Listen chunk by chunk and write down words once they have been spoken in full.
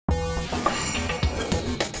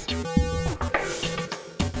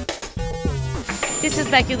This is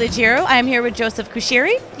Becky Leggero. I'm here with Joseph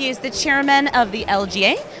Cuschieri. He is the chairman of the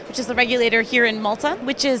LGA, which is the regulator here in Malta,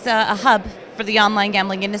 which is a hub for the online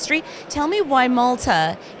gambling industry. Tell me why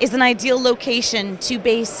Malta is an ideal location to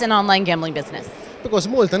base an online gambling business. Because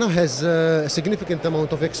Malta now has a significant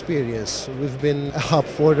amount of experience. We've been a hub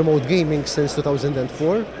for remote gaming since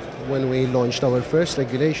 2004, when we launched our first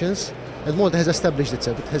regulations. And Malta has established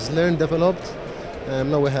itself. It has learned, developed.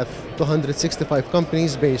 Now we have 265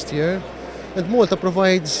 companies based here. And Malta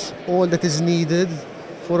provides all that is needed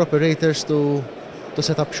for operators to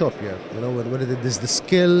set up shop here. You know, whether it is the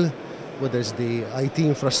skill, whether it's the IT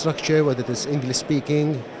infrastructure, whether it is English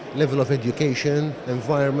speaking, level of education,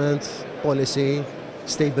 environment, policy,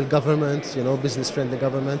 stable government, you know, business-friendly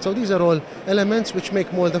government. So these are all elements which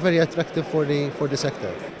make Malta very attractive for the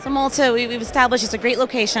sector. So Malta, we've established it's a great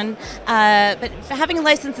location, but for having a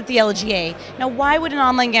license at the LGA, now why would an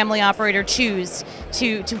online gambling operator choose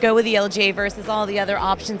to go with the LGA versus all the other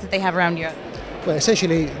options that they have around Europe? Well,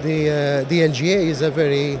 essentially, the LGA is a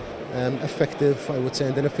very effective, I would say,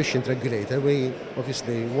 and an efficient regulator. We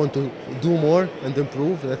obviously want to do more and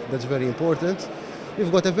improve. That's very important. We've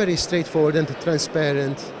got a very straightforward and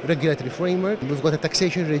transparent regulatory framework. We've got a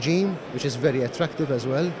taxation regime, which is very attractive as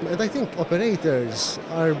well. And I think operators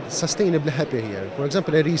are sustainably happy here. For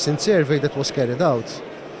example, a recent survey that was carried out,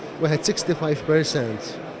 we had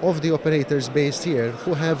 65% of the operators based here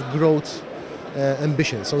who have growth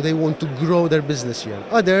ambitions. So they want to grow their business here.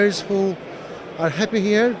 Others who are happy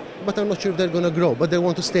here, but are not sure if they're going to grow, but they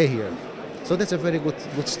want to stay here. So that's a very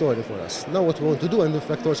good story for us. Now what we want to do, and in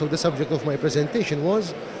fact also the subject of my presentation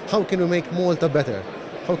was, how can we make Malta better?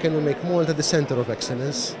 How can we make Malta the center of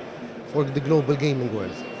excellence for the global gaming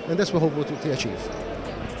world? And that's what we hope to achieve.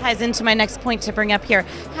 Ties into my next point to bring up here.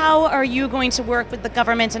 How are you going to work with the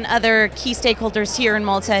government and other key stakeholders here in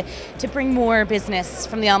Malta to bring more business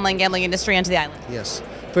from the online gambling industry onto the island? Yes.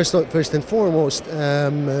 First and foremost,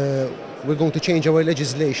 we're going to change our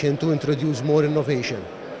legislation to introduce more innovation.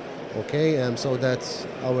 Okay, so that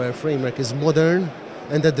our framework is modern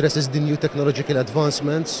and addresses the new technological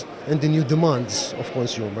advancements and the new demands of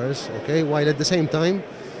consumers, okay, while at the same time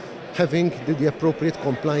having the appropriate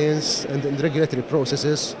compliance and regulatory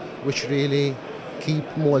processes which really keep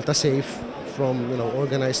Malta safe from, you know,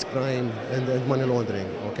 organized crime and money laundering,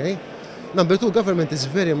 okay. Number two, government is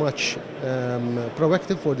very much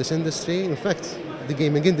proactive for this industry. In fact, the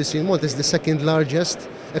gaming industry in Malta is the second largest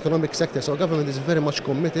economic sector, so government is very much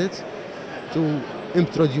committed to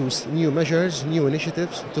introduce new measures, new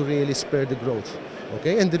initiatives to really spur the growth.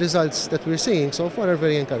 Okay, and the results that we're seeing so far are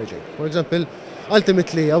very encouraging. For example,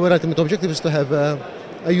 ultimately, our ultimate objective is to have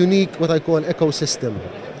a unique, what I call, ecosystem,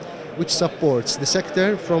 which supports the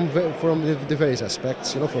sector from the various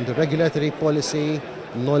aspects, you know, from the regulatory policy,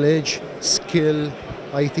 knowledge, skill,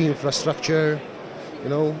 IT infrastructure, you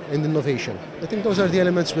know, and innovation. I think those are the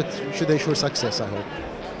elements which should ensure success, I hope.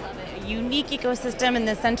 A unique ecosystem in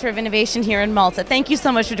the center of innovation here in Malta. Thank you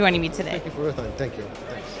so much for joining me today. Thank you for your time. Thank you.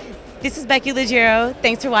 This is Becky Leggero.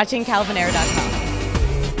 Thanks for watching CalvinAyre.com.